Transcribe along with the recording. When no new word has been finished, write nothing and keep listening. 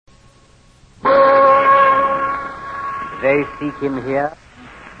They seek him here.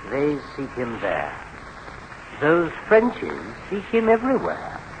 They seek him there. Those Frenchies seek him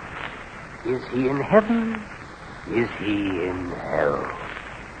everywhere. Is he in heaven? Is he in hell?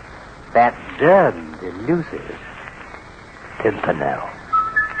 That damned elusive Pimpernel.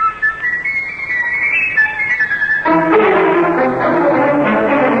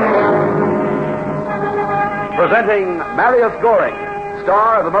 Presenting Marius Goring,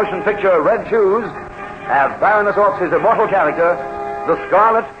 star of the motion picture Red Shoes, as Baroness Orks' immortal character, the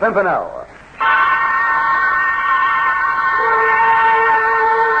Scarlet Pimpernel.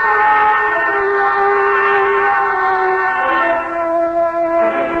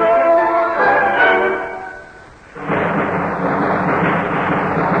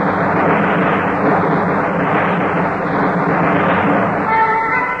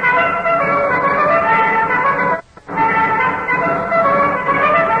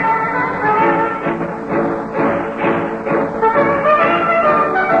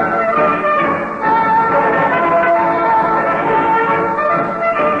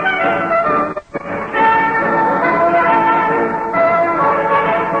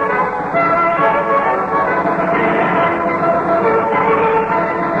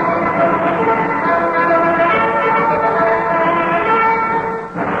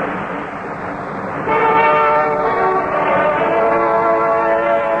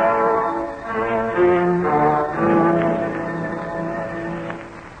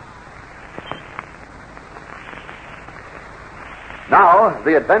 Now,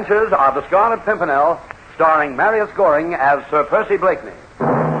 the adventures of the Scarlet Pimpernel, starring Marius Goring as Sir Percy Blakeney.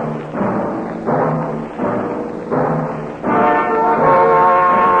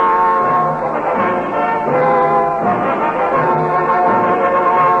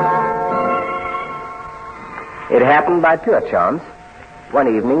 It happened by pure chance. One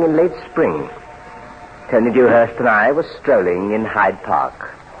evening in late spring, Tony Dewhurst and I were strolling in Hyde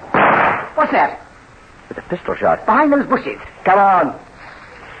Park. What's that? With a pistol shot. Behind those bushes. Come on.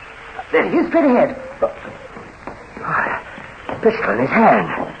 There he is, straight ahead. Pistol in his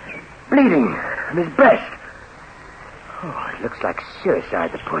hand. Bleeding from his breast. Oh, it looks like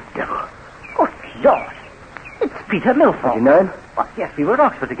suicide, the poor devil. Oh, Lord. It's Peter Milford. Did you know him? Oh, yes, we were at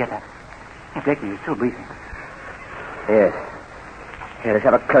Oxford together. Yeah, Blakeney is still breathing. Yes. Here, let's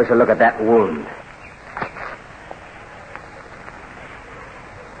have a closer look at that wound.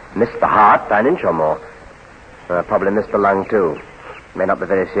 Missed the heart by an inch or more. Probably missed the lung, too. May not be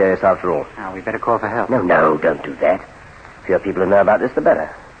very serious after all. Now, we better call for help. No, don't do that. Fewer people who know about this, the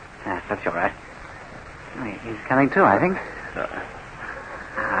better. That's all right. Oh, he's coming too, I think.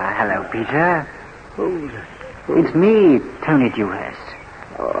 Hello, Peter. It's me, Tony Dewhurst.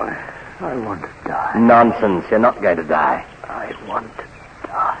 Oh, I want to die. Nonsense. You're not going to die. I want to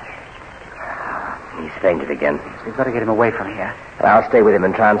die. He's fainted again. We've got to get him away from here. I'll stay with him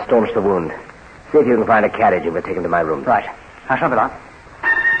and try and staunch the wound. See if you can find a carriage and we'll take him to my room. Right. I shall be on.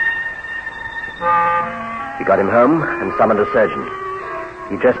 We got him home and summoned a surgeon.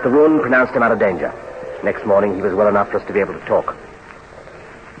 He dressed the wound, pronounced him out of danger. Next morning, he was well enough for us to be able to talk.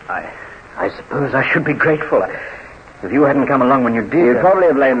 I suppose I should be grateful. If you hadn't come along when you did... You'd probably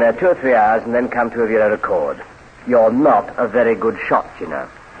have lain there 2 or 3 hours and then come to of your own accord. You're not a very good shot, you know.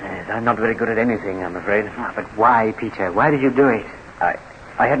 Yes, I'm not very good at anything, I'm afraid. But why, Peter? Why did you do it?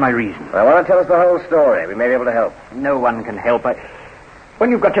 I had my reason. Well, why don't tell us the whole story? We may be able to help. No one can help. When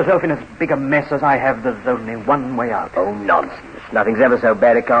you've got yourself in as big a mess as I have, there's only one way out. Oh, nonsense. Nothing's ever so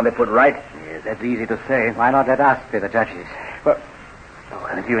bad it can't be put right. Yes, that's easy to say. Why not let us be the judges? Well,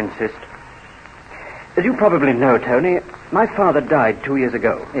 if you insist. As you probably know, Tony, my father died 2 years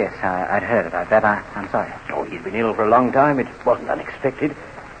ago. Yes, I'd heard about that. I'm sorry. Oh, he's been ill for a long time. It wasn't unexpected.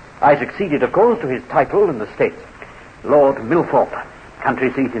 I succeeded, of course, to his title and estates. Lord Milthorpe,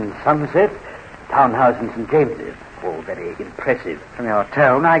 country seat in Somerset, townhouse in St. James's. All very impressive. From your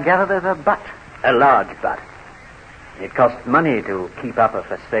tone, I gather there's a but. A large but. It cost money to keep up a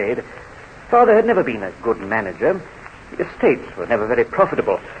facade. Father had never been a good manager. The estates were never very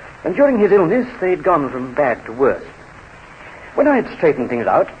profitable. And during his illness, they'd gone from bad to worse. When I had straightened things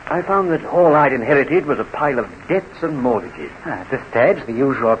out, I found that all I'd inherited was a pile of debts and mortgages. At this stage, the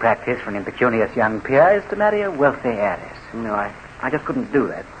usual practice for an impecunious young peer is to marry a wealthy heiress. No, I just couldn't do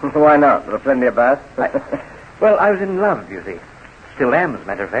that. Why not? There are plenty about. Well, I was in love, you see. Still am, as a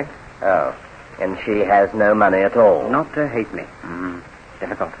matter of fact. Oh, and she has no money at all? Not to hate me.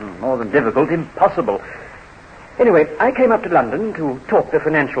 Difficult. More than difficult, impossible. Anyway, I came up to London to talk the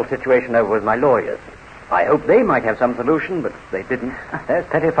financial situation over with my lawyers. I hoped they might have some solution, but they didn't. There's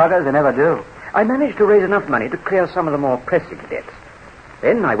pettifoggers, they never do. I managed to raise enough money to clear some of the more pressing debts.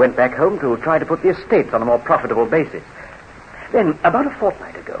 Then I went back home to try to put the estates on a more profitable basis. Then, about a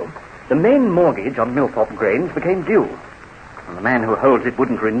fortnight ago, the main mortgage on Millthorpe Grange became due. And the man who holds it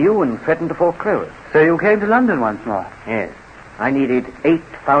wouldn't renew and threatened to foreclose. So you came to London once more? Yes. I needed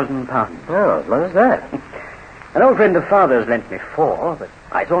 £8,000. Oh, as much as that. An old friend of father's lent me 4, but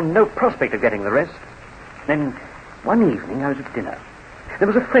I saw no prospect of getting the rest. Then, one evening, I was at dinner. There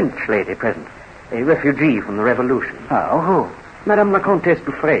was a French lady present, a refugee from the Revolution. Oh, who? Madame la Comtesse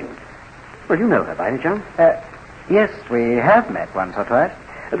Dufresne. Well, you know her by any chance? Yes, we have met once or twice.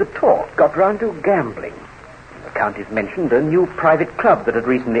 The talk got round to gambling. The Countess mentioned a new private club that had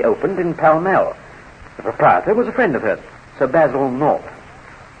recently opened in Pall Mall. The proprietor was a friend of hers, Sir Basil North.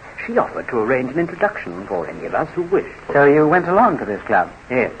 She offered to arrange an introduction for any of us who wished. So you went along to this club?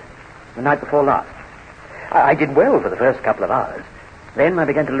 Yes, the night before last. I did well for the first couple of hours. Then I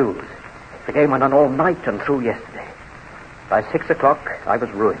began to lose. The game went on all night and through yesterday. By 6 o'clock, I was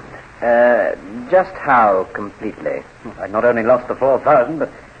ruined. Just how completely? I'd not only lost the 4,000, but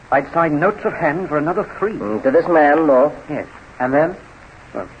I'd signed notes of hand for another 3. To this man, North? Yes. And then?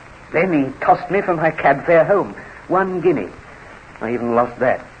 Well, then he tossed me for my cab fare home. 1 guinea. I even lost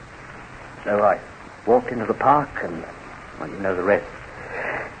that. So I walked into the park and, well, you know the rest.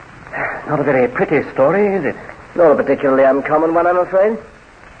 Not a very pretty story, is it? Not a particularly uncommon one, I'm afraid.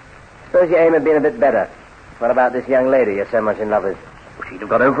 Suppose your aim had been a bit better. What about this young lady you're so much in love with? Well, she'd have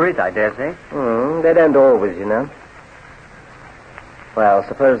got over it, I dare say. They don't always, you know. Well,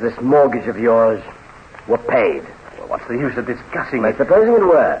 suppose this mortgage of yours were paid. Well, what's the use of discussing Well, it? supposing it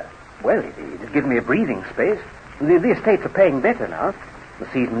were. Well, it'd give me a breathing space. The estates are paying better now. The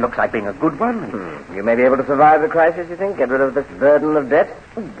season looks like being a good one. You may be able to survive the crisis, you think? Get rid of this burden of debt?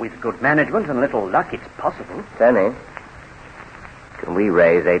 With good management and a little luck, it's possible. Tony, can we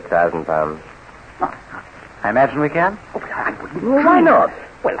raise £8,000? I imagine we can. Oh, I wouldn't. Well, why not?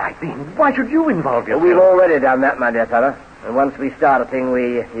 Well, why should you involve yourself? We've already done that, my dear fellow. And once we start a thing,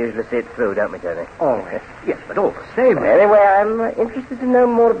 we usually see it through, don't we, Tony? Oh, yes, but all the same. Anyway, I'm interested to know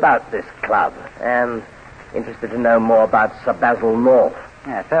more about this club. And interested to know more about Sir Basil North.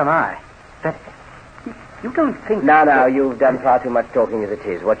 Yeah, so am I. But you don't think... No, you've done far too much talking as it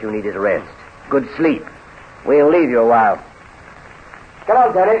is. What you need is rest. Good sleep. We'll leave you a while. Come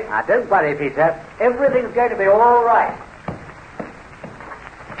on, Tony. Now, don't worry, Peter. Everything's going to be all right.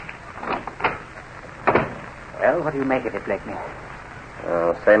 Well, what do you make of it, Blakeney?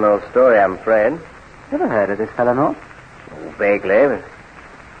 Oh, same old story, I'm afraid. Never heard of this fellow, North? Oh, vaguely, but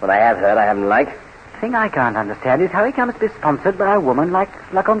what I have heard I haven't liked. The thing I can't understand is how he comes to be sponsored by a woman like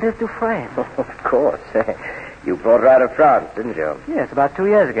La Comtesse Dufresne. Of course. You brought her out of France, didn't you? Yes, about 2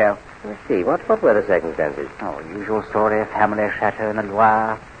 years ago. Let's see. What were the circumstances? Oh, usual story. Family chateau in the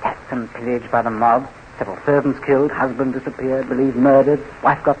Loire. Taxed and pillaged by the mob. Several servants killed. Husband disappeared. Believed murdered.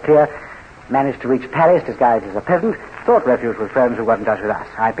 Wife got clear. Managed to reach Paris disguised as a peasant. Thought refuge with friends who got in touch with us.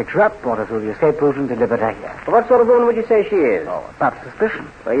 I picked her up, brought her through the escape route, and delivered her here. What sort of woman would you say she is? Oh, above suspicion.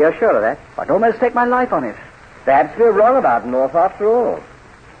 Well, you're sure of that? I'd almost stake my life on it. Perhaps we're wrong about North after all.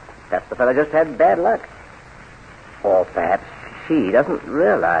 Perhaps the fellow just had bad luck. Or perhaps she doesn't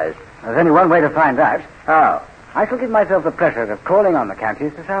realize. There's only one way to find out. How? I shall give myself the pleasure of calling on the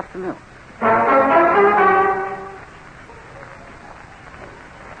Countess this afternoon.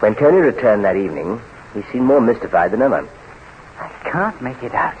 When Tony returned that evening, he seemed more mystified than ever. I can't make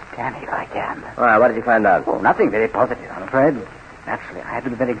it out, damn if I can. All right, what did you find out? Oh, nothing very positive, I'm afraid. Naturally, I had to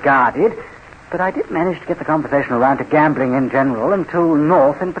be very guarded, but I did manage to get the conversation around to gambling in general and to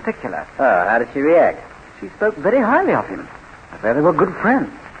North in particular. Oh, how did she react? She spoke very highly of him. I said they were good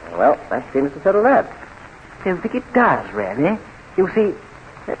friends. Well, that seems to settle that. I don't think it does, really. You see,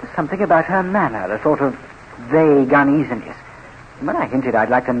 there was something about her manner, a sort of vague uneasiness. When I hinted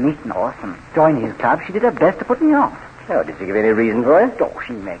I'd like to meet North and join his club, she did her best to put me off. Oh, did she give any reason for it? Oh,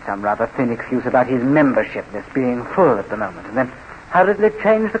 she made some rather thin excuse about his membership list being full at the moment, and then hurriedly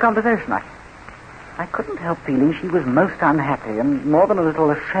changed the conversation. I couldn't help feeling she was most unhappy and more than a little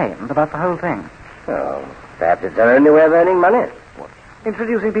ashamed about the whole thing. Oh, perhaps it's her only way of earning money. What?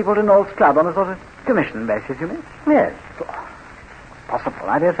 Introducing people to North's club on a sort of commission basis, you mean? Yes. Oh, possible,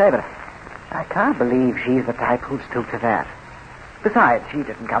 I dare say, but I can't believe she's the type who'd stoop to that. Besides, she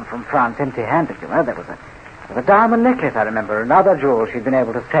didn't come from France empty-handed, you know. There was a diamond necklace, I remember, and other jewels she'd been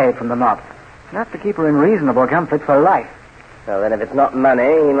able to save from the mob. Enough to keep her in reasonable comfort for life. Well, then if it's not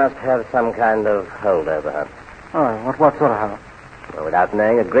money, he must have some kind of hold over her. Oh, what sort of hold? Well, without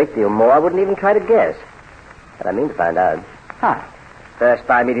knowing a great deal more, I wouldn't even try to guess. But I mean to find out. Huh. First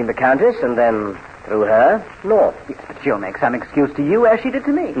by meeting the Countess, and then, through her, North. Yes, but she'll make some excuse to you, as she did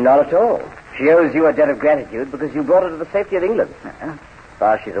to me. Not at all. She owes you a debt of gratitude because you brought her to the safety of England. As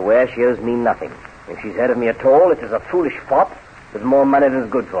far as she's aware, she owes me nothing. If she's heard of me at all, it is a foolish fop with more money than is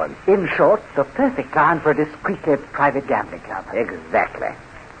good for him. In short, the perfect ground for a discreetly private gambling club. Exactly.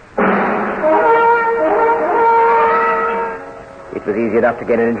 It was easy enough to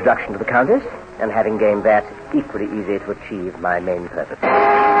get an introduction to the Countess, and having gained that, equally easy to achieve my main purpose.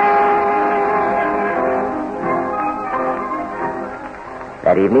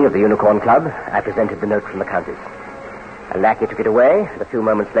 That evening at the Unicorn Club, I presented the note from the Countess. A lackey took it away, and a few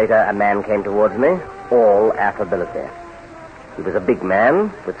moments later a man came towards me, all affability. He was a big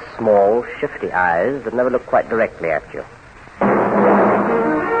man with small, shifty eyes that never looked quite directly at you.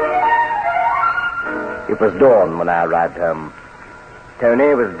 It was dawn when I arrived home.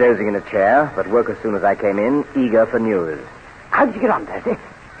 Tony was dozing in a chair, but woke as soon as I came in, eager for news. How did you get on, Percy?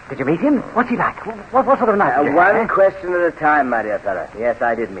 Did you meet him? What's he like? What sort of night? One question at a time, my dear fellow. Yes,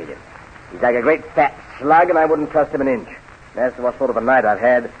 I did meet him. He's like a great fat slug, and I wouldn't trust him an inch. As to what sort of a night I've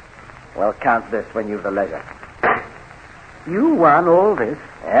had, well, count this when you've the leisure. You won all this?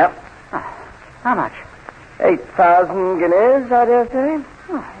 Yep. How much? 8,000 guineas, I dare say.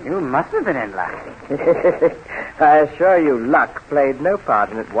 Oh, you must have been in luck. I assure you, luck played no part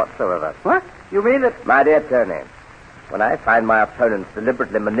in it whatsoever. What? You mean that... My dear Tony, when I find my opponents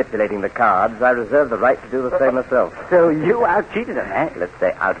deliberately manipulating the cards, I reserve the right to do the same myself. So you out-cheated them, eh? Let's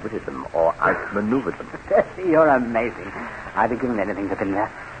say outwitted them or outmaneuvered them. You're amazing. I'd be given anything to been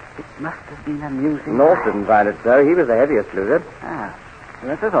there. It must have been amusing. North didn't find it so. He was the heaviest loser. Ah. Well,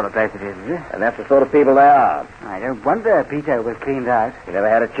 that's the sort of place it is it? And that's the sort of people they are. I don't wonder Peter was cleaned out. He never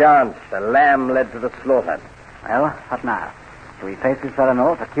had a chance. The lamb led to the slaughter. Well, what now? Do we face this fellow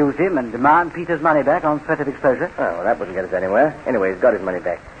North, accuse him, and demand Peter's money back on threat of exposure? Oh, well, that wouldn't get us anywhere. Anyway, he's got his money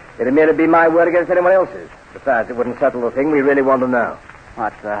back. It'd merely be my word against anyone else's. Besides, it wouldn't settle the thing we really want to know.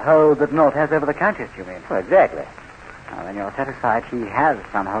 What, the hold that North has over the Countess, you mean? Well, exactly. Well, then you're satisfied he has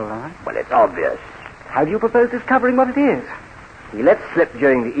some hold on her? Well, it's obvious. How do you propose discovering what it is? He let slip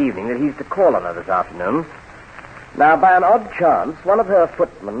during the evening that he's to call on her this afternoon. Now, by an odd chance, one of her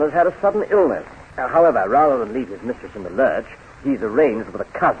footmen has had a sudden illness. However, rather than leave his mistress in the lurch, he's arranged with a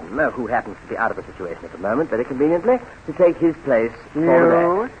cousin, who happens to be out of the situation at the moment, very conveniently, to take his place for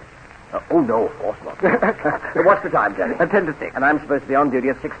the day. Oh, no, of course not. What's the time, Jenny? 10 to 6. And I'm supposed to be on duty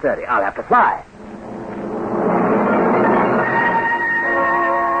at 6:30. I'll have to fly.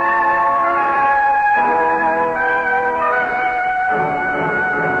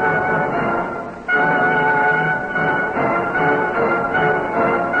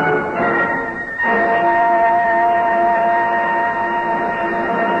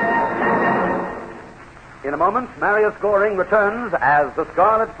 In a moment, Marius Goring returns as the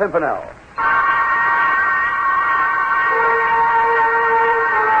Scarlet Pimpernel.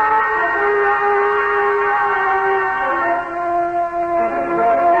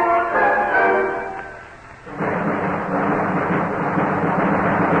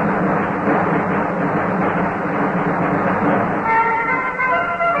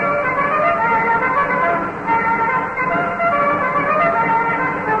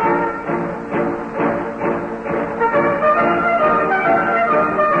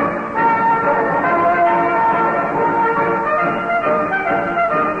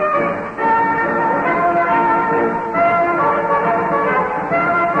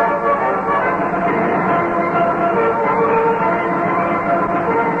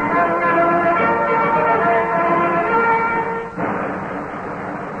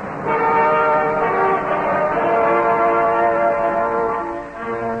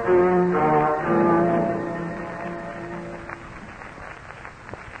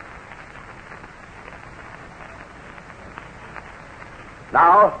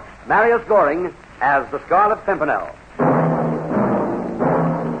 Now, Marius Goring as the Scarlet Pimpernel.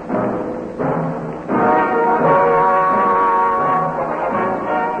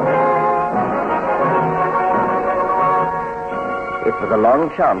 It was a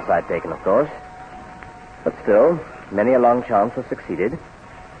long chance I'd taken, of course. But still, many a long chance has succeeded.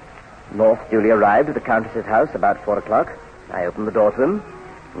 North duly arrived at the Countess's house about 4 o'clock. I opened the door to him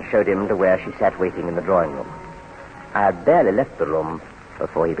and showed him to where she sat waiting in the drawing room. I had barely left the room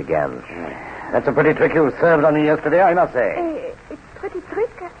before he began. That's a pretty trick you served on me yesterday, I must say. It's pretty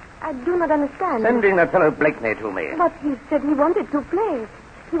trick. I do not understand. Sending that fellow Blakeney to me. But he said he wanted to play.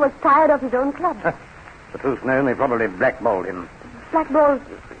 He was tired of his own club. The truth known, they probably blackballed him. Blackball,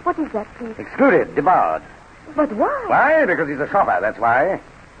 what is that, please? Excluded, debarred. But why? Why? Because he's a shopper, that's why.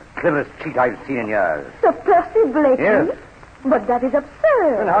 The cleverest cheat I've seen in years. Sir Percy Blakeney? Yes. But that is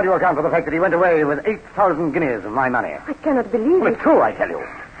absurd. Then how do you account for the fact that he went away with 8,000 guineas of my money? I cannot believe Well, it. it's true, I tell you.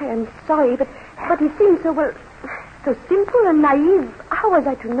 I am sorry, but he seems so, well, so simple and naive. How was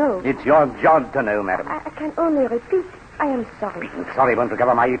I to know? It's your job to know, madam. I can only repeat. I am sorry. Sorry won't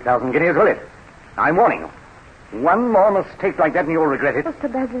recover my 8,000 guineas, will it? I'm warning you. One more mistake like that and you'll regret it.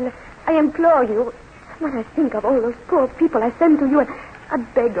 Mr. Basil, I implore you. When I think of all those poor people I sent to you, I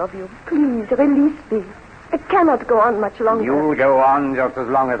beg of you, please release me. I cannot go on much longer. You'll go on just as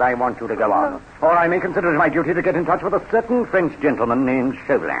long as I want you to go on. Or I may consider it my duty to get in touch with a certain French gentleman named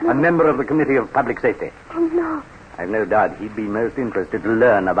Chauvelin, a member of the Committee of Public Safety. Oh, no. I've no doubt he'd be most interested to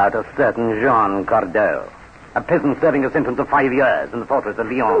learn about a certain Jean Cordeau, a peasant serving a sentence of 5 years in the fortress of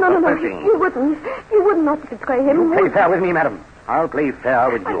Lyon No, for poaching. You wouldn't. You would not betray him. You play fair with me, madam. I'll play fair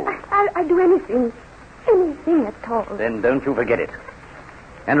with you. I'll do anything. Anything at all. Then don't you forget it.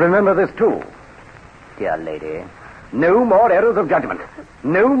 And remember this, too, dear lady. No more errors of judgment.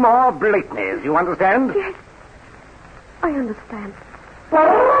 No more blatantness. You understand? Yes. I understand.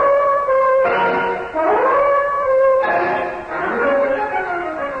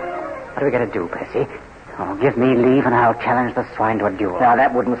 What are we going to do, Percy? Oh, give me leave and I'll challenge the swine to a duel. Now,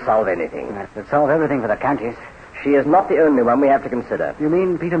 that wouldn't solve anything. That would solve everything for the Countess. She is not the only one we have to consider. You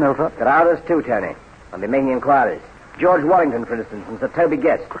mean Peter Milford? There are others, too, Tony. I'll be making inquiries. George Warrington, for instance, and Sir Toby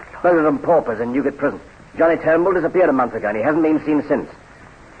Guest. Both of them paupers in Newgate Prison. Johnny Turnbull disappeared a month ago, and he hasn't been seen since.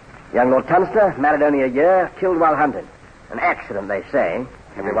 Young Lord Tunster, married only a year, killed while hunting. An accident, they say.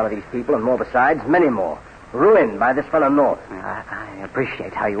 Every one of these people, and more besides, many more. Ruined by this fellow North. I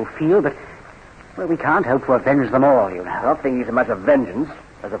appreciate how you feel, but well, we can't hope to avenge them all, you know. I'm not thinking so much of vengeance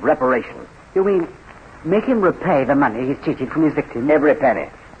as of reparation. You mean make him repay the money he's cheated from his victims? Every penny.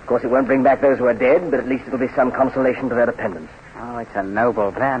 Of course, it won't bring back those who are dead, but at least it'll be some consolation to their dependents. Oh, it's a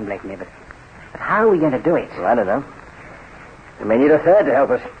noble plan, Blakeney, but how are we going to do it? Well, I don't know. We may need a third to help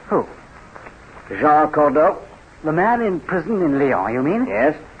us. Who? Jean Cordeau. The man in prison in Lyon, you mean?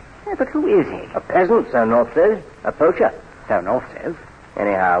 Yes. Yeah, but who is he? A peasant, so North says. A poacher. So North says.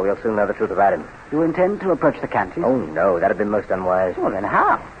 Anyhow, we'll soon know the truth about him. You intend to approach the Countess? Oh, no, that'd be most unwise. Well, then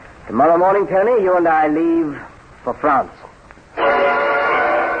how? Tomorrow morning, Tony, you and I leave for France.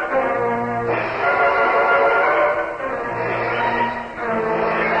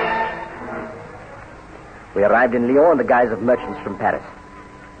 We arrived in Lyon in the guise of merchants from Paris.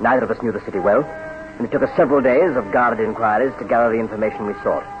 Neither of us knew the city well, and it took us several days of guarded inquiries to gather the information we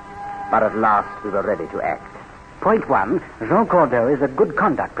sought. But at last we were ready to act. Point 1, Jean Cordeau is a good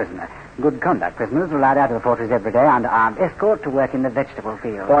conduct prisoner. Good conduct prisoners are allowed out of the fortress every day under armed escort to work in the vegetable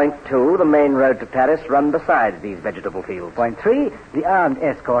fields. Point 2, the main road to Paris runs beside these vegetable fields. Point 3, the armed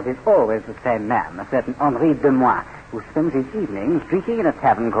escort is always the same man, a certain Henri de Moix, who spends his evenings drinking in a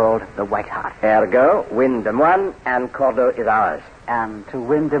tavern called the White Hart. Ergo, win de Moine, and Cordeau is ours. And to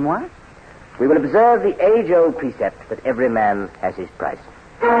win de Moix? We will observe the age-old precept that every man has his price.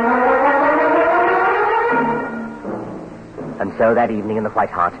 And so that evening in the White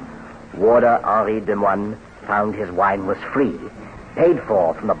Hart, Warder Henri de Moine found his wine was free, paid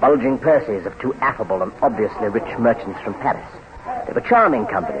for from the bulging purses of two affable and obviously rich merchants from Paris. They were charming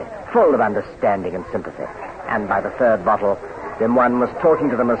company, full of understanding and sympathy. And by the third bottle, de Moine was talking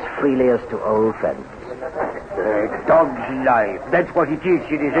to them as freely as to old friends. Dog's life. That's what it is,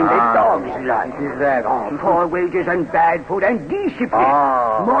 citizen. A dog's life. Exactly. Poor wages and bad food and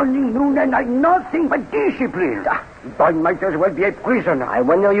discipline. Morning, noon, and night, nothing but discipline. I might as well be a prisoner. I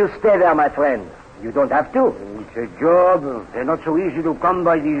wonder you stay there, my friend. You don't have to. It's a job. They're not so easy to come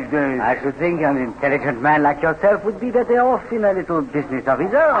by these days. I should think an intelligent man like yourself would be better off in a little business of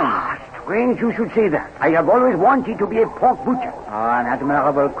his own. Strange you should say that. I have always wanted to be a pork butcher. Oh, an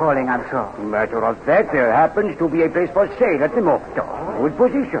admirable calling, I'm sure. Matter of fact, there happens to be a place for sale at the moment. Good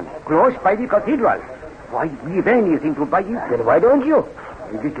position, close by the cathedral. Why give anything to buy it? Then why don't you?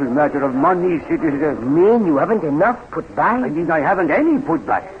 A little matter of money, citizen. Mean you haven't enough put by? I mean, I haven't any put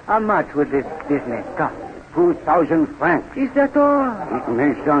by. How much would this business cost? 2,000 francs. Is that all? It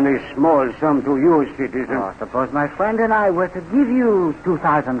may sound a small sum to you, citizen. Oh, suppose my friend and I were to give you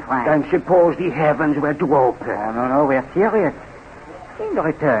 2,000 francs. And suppose the heavens were to open. Oh, no, we're serious. In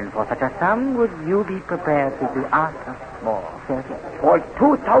return for such a sum, would you be prepared to do us a small service? For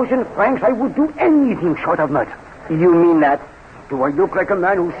 2,000 francs, I would do anything short of murder. You mean that? Do I look like a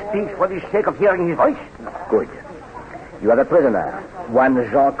man who speaks for the sake of hearing his voice? Good. You are the prisoner, one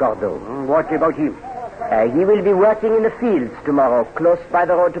Jean Cordeau. What about him? He will be working in the fields tomorrow, close by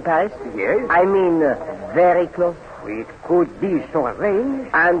the road to Paris. Yes? I mean, very close. It could be so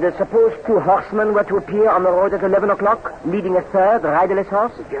arranged. And suppose two horsemen were to appear on the road at 11 o'clock, leading a third riderless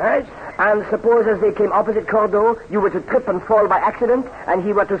horse? Yes? And suppose as they came opposite Cordeau, you were to trip and fall by accident, and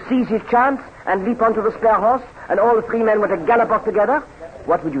he were to seize his chance and leap onto the spare horse, and all the three men were to gallop off together?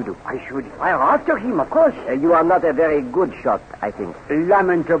 What would you do? I should fire after him, of course. You are not a very good shot, I think.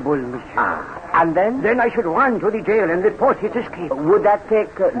 Lamentable, monsieur. And then? Then I should run to the jail and report his escape. Would that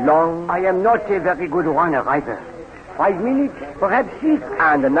take long? I am not a very good runner either. 5 minutes, perhaps 6.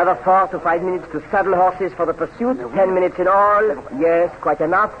 And another 4 to 5 minutes to saddle horses for the pursuit. 10 minutes in all. Yes, quite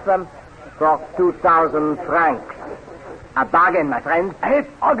enough. For 2,000 francs. A bargain, my friend. A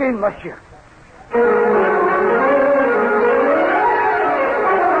bargain, monsieur.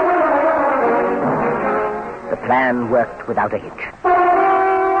 The plan worked without a hitch.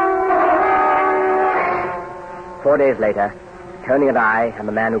 4 days later, Tony and I and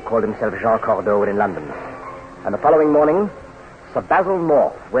the man who called himself Jean Cordeau were in London. And the following morning, Sir Basil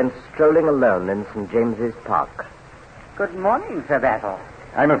North went strolling alone in St. James's Park. Good morning, Sir Basil.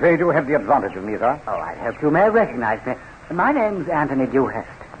 I'm afraid you have the advantage of me, sir. Oh, I hope you may recognize me. My name's Anthony Dewhurst.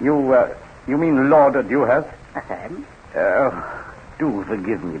 You mean Lord Dewhurst? Sam? Do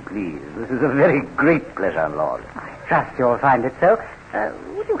forgive me, please. This is a very great pleasure, Lord. I trust you'll find it so.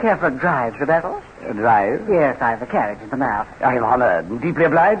 Would you care for a drive, Sir Basil? A drive? Yes, I've a carriage in the mouth. I'm honored and deeply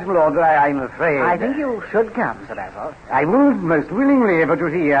obliged, Lord. I'm afraid. I think you should come, Sir Basil. I would most willingly, but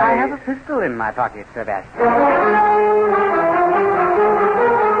you see, I have a pistol in my pocket, Sir Basil.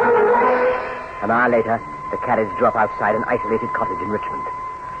 An hour later, the carriage drew up outside an isolated cottage in Richmond.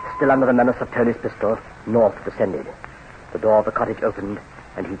 Still under the menace of Tony's pistol, North descended. The door of the cottage opened,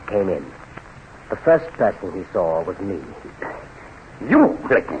 and he came in. The first person he saw was me. You,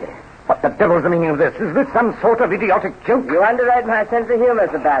 Blakeney. What the devil's the meaning of this? Is this some sort of idiotic joke? You underrate my sense of humor,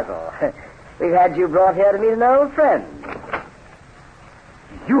 Sir Basil. We've had you brought here to meet an old friend.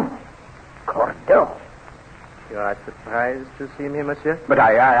 You, Cordeau. You are surprised to see me, monsieur? But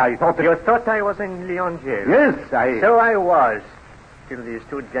I thought that... You thought I was in Lyon jail? Yes, So I was, till these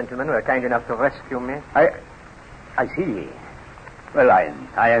two gentlemen were kind enough to rescue me. I see. Well,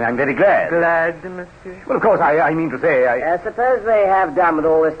 I'm very glad. Glad, monsieur? Well, of course, I mean to say, I suppose they have done with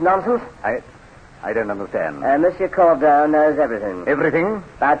all this nonsense. I don't understand. Monsieur Cordeau knows everything. Everything?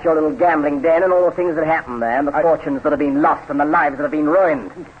 About your little gambling den and all the things that happened there, and the fortunes that have been lost and the lives that have been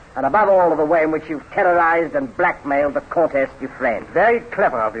ruined. And above all, the way in which you've terrorized and blackmailed the Comtesse Dufresne. Very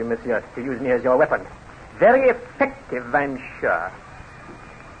clever of you, monsieur, to use me as your weapon. Very effective, I'm sure.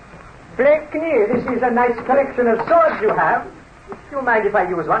 Blakeney, this is a nice collection of swords you have. Do you mind if I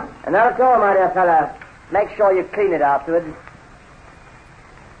use one? Not at all, my dear fellow. Make sure you clean it afterwards.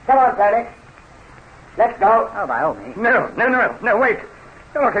 Come on, Tony. Let's go. Oh, by all means. No, wait.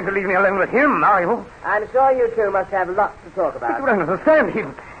 You're not going to leave me alone with him, are you? I'm sure you two must have lots to talk But you about. don't understand.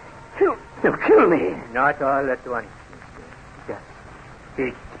 He'll kill me. Not all at once. Just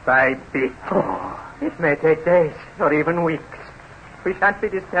bit by bit. Oh. It may take days or even weeks. We shan't be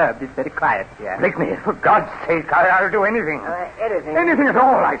disturbed. It's very quiet here. Blakeney, for God's sake, I'll do anything. Anything? Anything at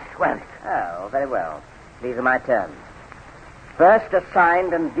all, I swear it. Oh, very well. These are my terms. First, a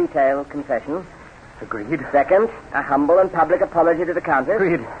signed and detailed confession. Agreed. Second, a humble and public apology to the Countess.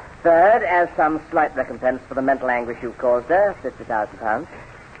 Agreed. Third, as some slight recompense for the mental anguish you've caused her, £50,000.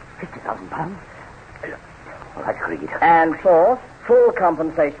 £50,000? Well, agreed. And fourth, full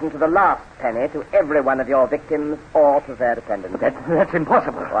compensation to the last penny to every one of your victims or to their dependents. That's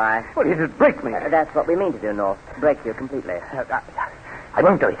impossible. Why? Well, it'll break me. That's what we mean to do, North. Break you completely. I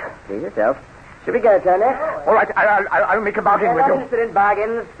won't do it. Please yourself. Should we go, Tony? All right, I'll make a bargain We're with not you. interested in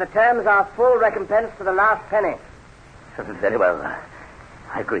bargains. The terms are full recompense to the last penny. Very well.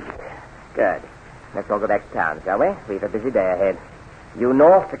 I agree. Good. Let's all go back to town, shall we? We've a busy day ahead. You,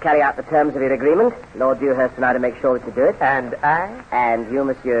 North, to carry out the terms of your agreement. Lord Dewhurst and I to make sure that you do it. And I? And you,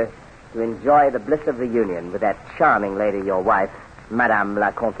 monsieur, to enjoy the bliss of the union with that charming lady, your wife, Madame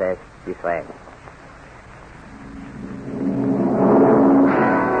la Comtesse Dufresne.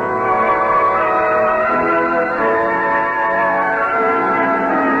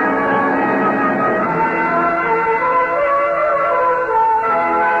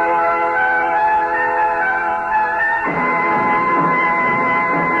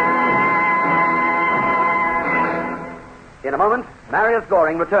 In a moment, Marius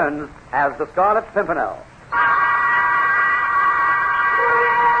Goring returns as the Scarlet Pimpernel.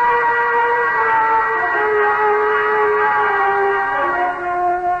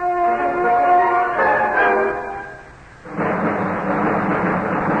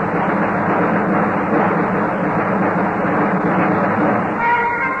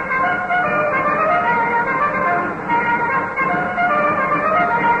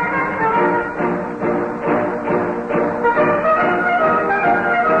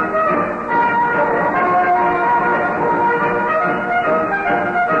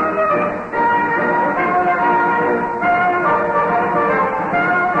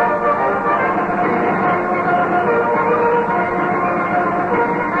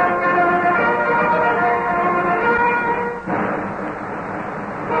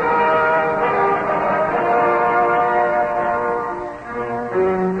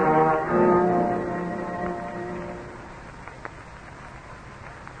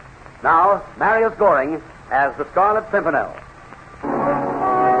 Now, Marius Goring as the Scarlet Pimpernel.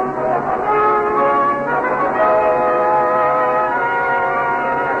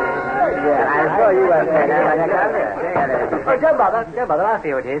 Don't bother, I'll see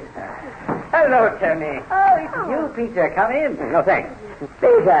who it is. Hello, Tony. Oh, it's you, Peter. Come in. No, thanks.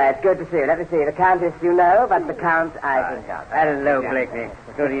 Peter, it's good to see you. Let me see. The Countess you know, but the Count I think of. Hello, Blakeney.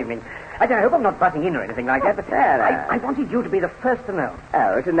 Good evening. I hope I'm not butting in or anything like that, but I wanted you to be the first to know.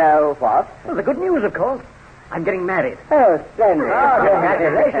 Oh, to know what? Well, the good news, of course. I'm getting married. Oh, splendid.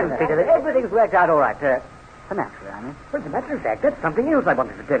 Congratulations, Peter. Everything's worked out all right. Naturally, I mean. Well, as a matter of fact, that's something else I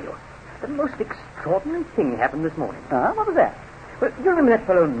wanted to tell you. The most extraordinary thing happened this morning. What was that? Well, you remember that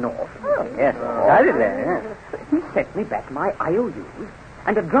fellow North? Oh, yes. I did that, yes. He sent me back my IOUs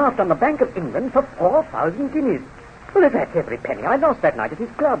and a draft on the Bank of England for 4,000 guineas. Well, if that's every penny I lost that night at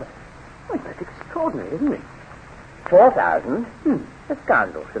his club. Well, that's extraordinary, isn't it? 4,000? The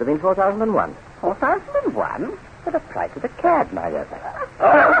scoundrel should have been 4,001. 4,001? For the price of the cab, my dear fellow.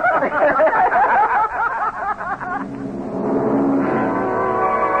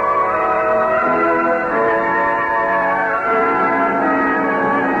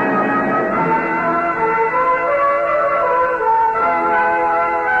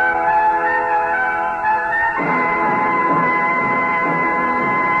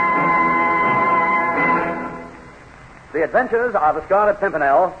 The Adventures of the Scarlet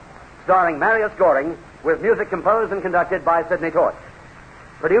Pimpernel, starring Marius Goring, with music composed and conducted by Sidney Torch.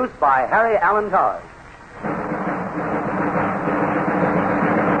 Produced by Harry Allen Towers.